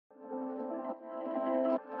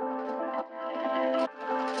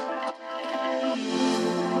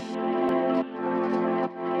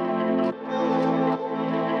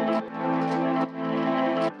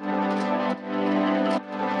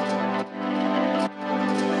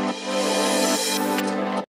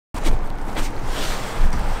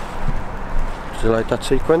Do you like that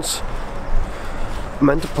sequence? I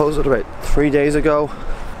meant to post it about 3 days ago,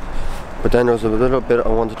 but then there was a little bit I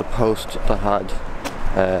wanted to post that had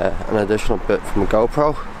an additional bit from a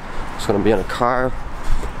GoPro. It's going to be in a car.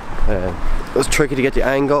 It was tricky to get the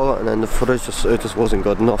angle, and then the footage just wasn't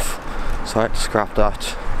good enough, so I had to scrap that.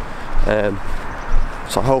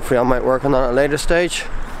 So hopefully I might work on that at a later stage.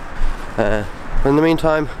 But in the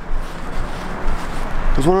meantime,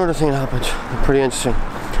 there's one other thing that happened, pretty interesting.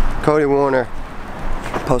 Cody Warner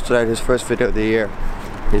posted out his first video of the year.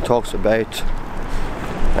 He talks about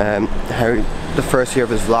how the first year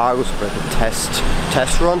of his vlog was about the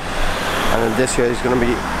test run, and then this year he's going to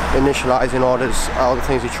be initializing all the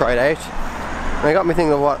things he tried out. And it got me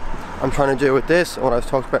thinking of what I'm trying to do with this and what I've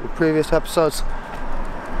talked about in previous episodes.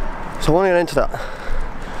 So I want to get into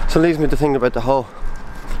that. So it leads me to thinking about the whole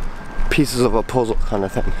pieces of a puzzle kind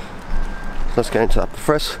of thing. So let's get into that. But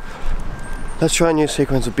first, let's try a new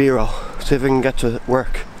sequence of B-roll. See if we can get to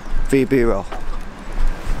work via B-roll.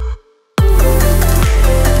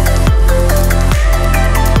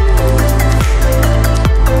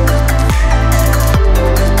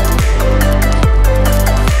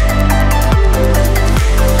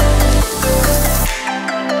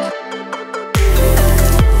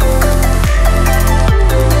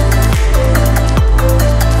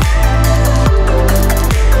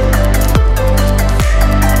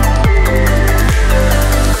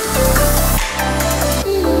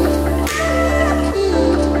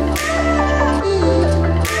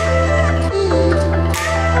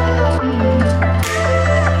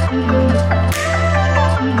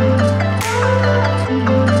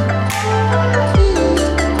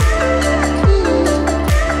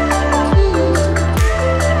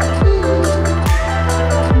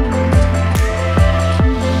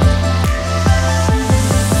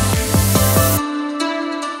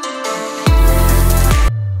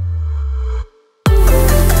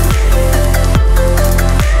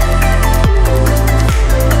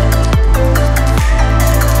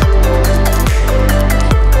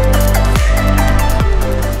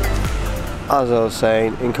 As I was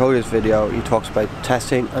saying, in Cody's video he talks about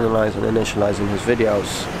testing, analysing and initialising his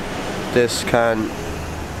videos. This can...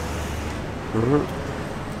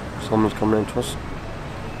 Someone's coming into us.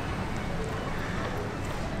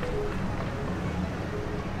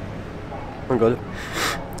 I'm good.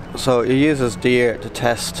 So he uses the year to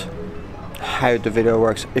test how the video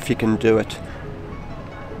works, if you can do it.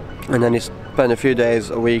 And then he spent a few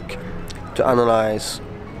days a week to analyse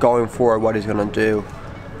going forward what he's going to do.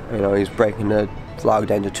 You know, he's breaking the vlog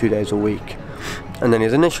down to 2 days a week, and then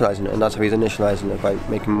he's initializing it, and that's how he's initializing it, by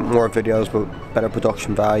making more videos with better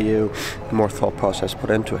production value, more thought process put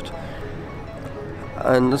into it.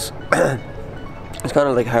 And this it's kind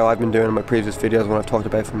of like how I've been doing in my previous videos when I've talked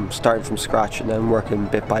about starting from scratch and then working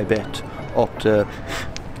bit by bit up to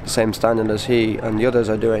the same standard as he and the others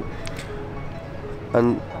are doing.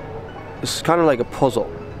 And it's kind of like a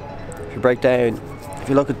puzzle. If you break down, if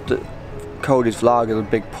you look at Cody's vlog is a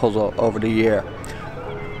big puzzle over the year.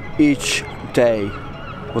 Each day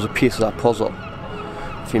was a piece of that puzzle.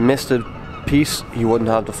 If you missed a piece, you wouldn't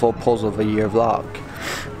have the full puzzle of a year vlog.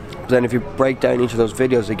 But then if you break down each of those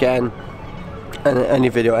videos again, and any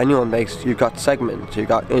video anyone makes, you've got segments, you've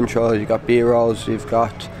got intros, you've got B-rolls, you've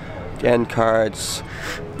got the end cards,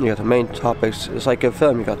 you got the main topics. It's like a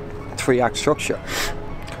film, you've got 3-act structure.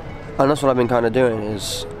 And that's what I've been kind of doing,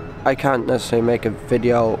 is I can't necessarily make a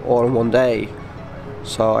video all in one day,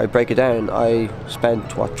 so I break it down. I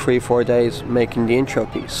spent what, 3-4 days making the intro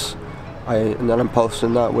piece, and then I'm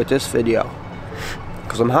posting that with this video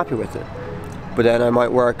because I'm happy with it. But then I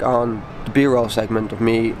might work on the B-roll segment of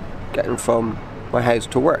me getting from my house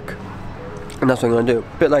to work, and that's what I'm going to do.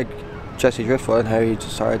 A bit like Jesse Driftwood and how he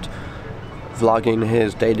just started vlogging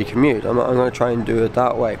his daily commute. I'm going to try and do it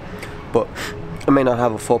that way, but I may not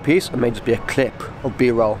have a full piece. It may just be a clip of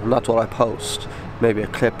B-roll, and that's what I post. Maybe a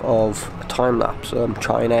clip of a time lapse that I'm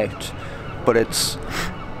trying out, but it's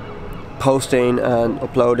posting and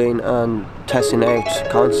uploading and testing out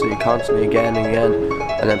constantly again and again,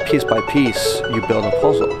 and then piece by piece you build a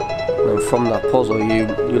puzzle, and then from that puzzle you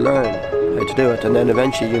learn how to do it, and then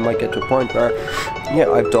eventually you might get to a point where, yeah,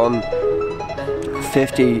 I've done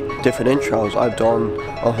 50 different intros, I've done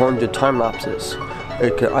 100 time lapses.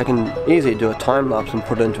 I can easily do a time lapse and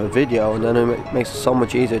put it into a video, and then it makes it so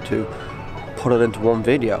much easier to put it into one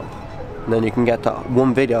video, and then you can get that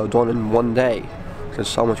one video done in one day. It's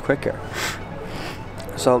so much quicker.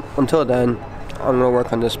 So until then, I'm going to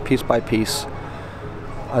work on this piece by piece,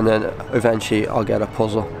 and then eventually I'll get a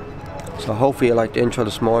puzzle. So hopefully you liked the intro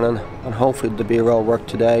this morning, and hopefully the B-roll worked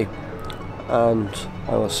today, and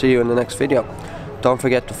I will see you in the next video. Don't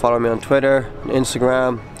forget to follow me on Twitter and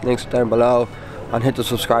Instagram, links are down below, and hit the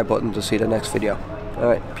subscribe button to see the next video.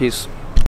 Alright, peace.